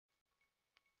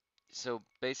So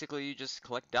basically, you just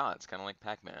collect dots, kind of like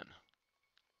Pac Man.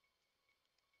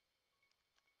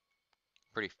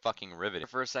 Pretty fucking riveting.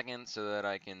 For a second, so that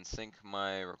I can sync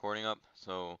my recording up.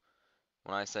 So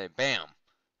when I say BAM,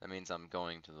 that means I'm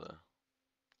going to the.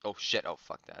 Oh shit! Oh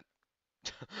fuck that.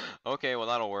 Okay, well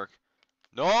that'll work.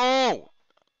 No!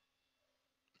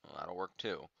 Well, that'll work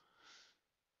too.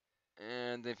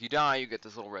 And if you die, you get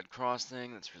this little red cross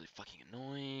thing that's really fucking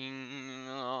annoying.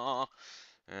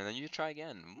 And then you try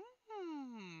again.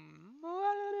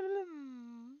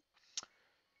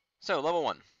 So, level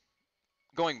 1.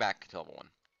 Going back to level 1.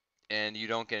 And you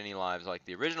don't get any lives like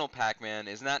the original Pac Man.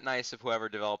 Isn't that nice of whoever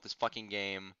developed this fucking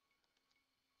game?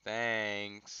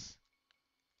 Thanks.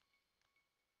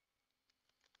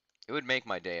 It would make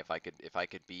my day if I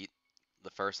could beat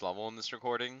the first level in this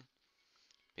recording.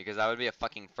 Because that would be a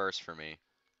fucking first for me.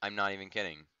 I'm not even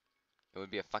kidding. It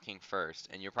would be a fucking first.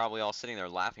 And you're probably all sitting there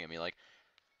laughing at me like,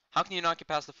 how can you not get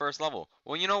past the first level?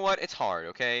 Well, you know what? It's hard,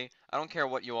 okay? I don't care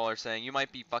what you all are saying. You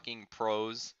might be fucking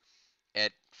pros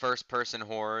at first-person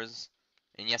horrors.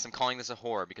 And yes, I'm calling this a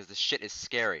horror because this shit is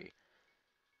scary.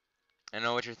 I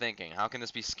know what you're thinking. How can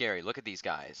this be scary? Look at these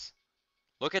guys.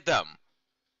 Look at them.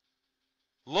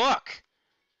 Look!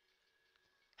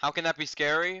 How can that be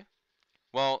scary?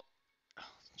 Well, oh,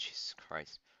 Jesus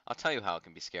Christ. I'll tell you how it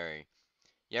can be scary.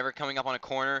 You ever coming up on a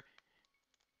corner,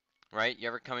 right? You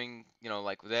ever coming, you know,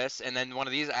 like this, and then one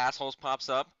of these assholes pops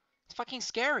up? It's fucking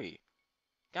scary.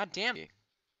 God damn it.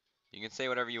 You can say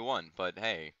whatever you want, but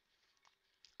hey,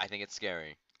 I think it's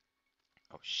scary.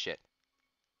 Oh shit.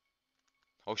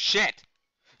 Oh shit!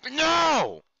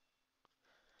 No!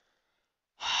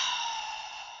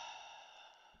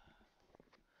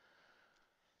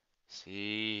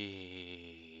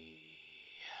 See.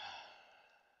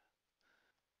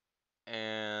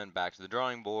 And back to the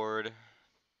drawing board.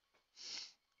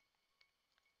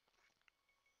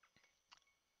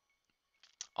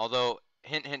 Although,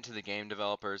 hint hint to the game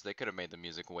developers, they could have made the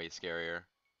music way scarier.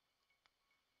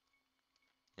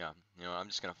 Yeah, you know, I'm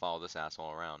just gonna follow this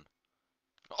asshole around.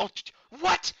 Oh,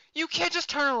 what? You can't just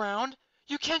turn around.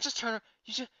 You can't just turn.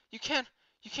 You can't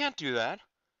do that,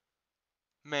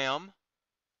 ma'am,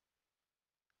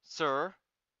 sir.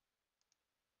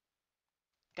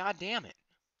 God damn it.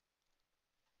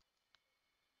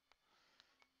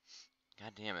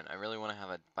 God damn it. I really want to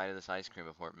have a bite of this ice cream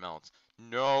before it melts.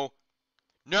 No.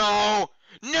 No.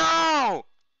 No.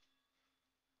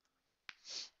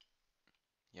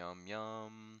 Yum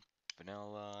yum.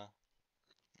 Vanilla.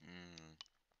 Mmm.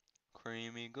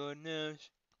 Creamy goodness.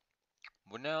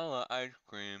 Vanilla ice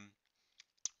cream.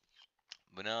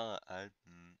 Vanilla ice.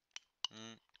 Mm,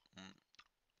 mm, mm,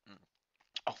 mm.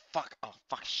 Oh fuck. Oh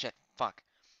fuck. Shit. Fuck.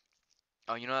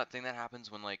 Oh, you know that thing that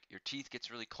happens when like your teeth gets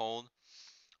really cold?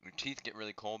 Your teeth get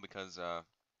really cold because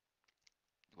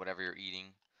whatever you're eating.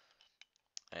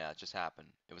 Yeah, it just happened.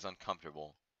 It was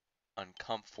uncomfortable.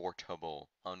 Uncomfortable.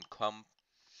 Uncomfortable.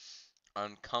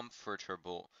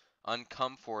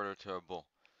 Uncomfortable.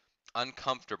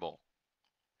 Uncomfortable.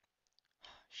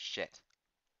 Shit.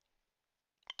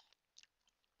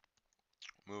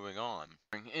 Moving on.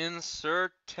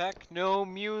 Insert techno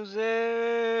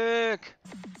music!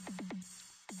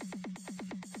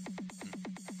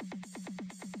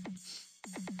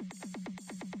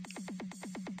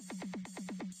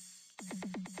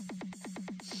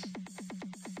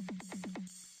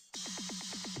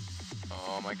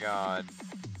 Oh my god.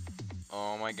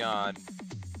 Oh my god.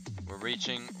 We're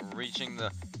reaching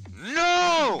the...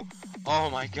 No! Oh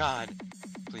my god.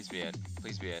 Please be it.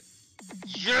 Please be it.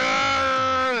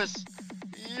 Yes!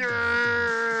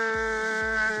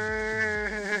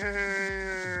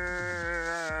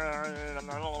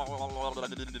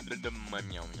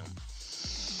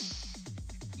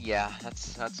 Yeah,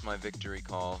 that's my victory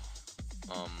call.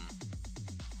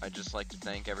 I'd just like to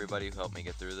thank everybody who helped me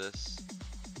get through this.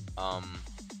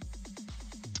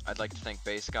 I'd like to thank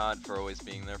Base God for always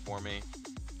being there for me.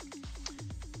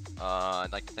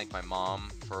 I'd like to thank my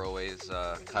mom for always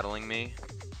cuddling me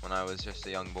when I was just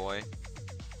a young boy.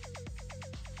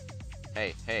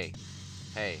 Hey, hey,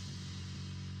 hey.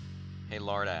 Hey,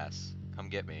 lard ass, come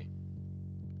get me.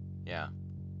 Yeah,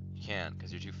 you can't,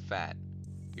 because you're too fat.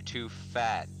 You're too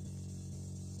fat.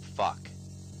 Fuck.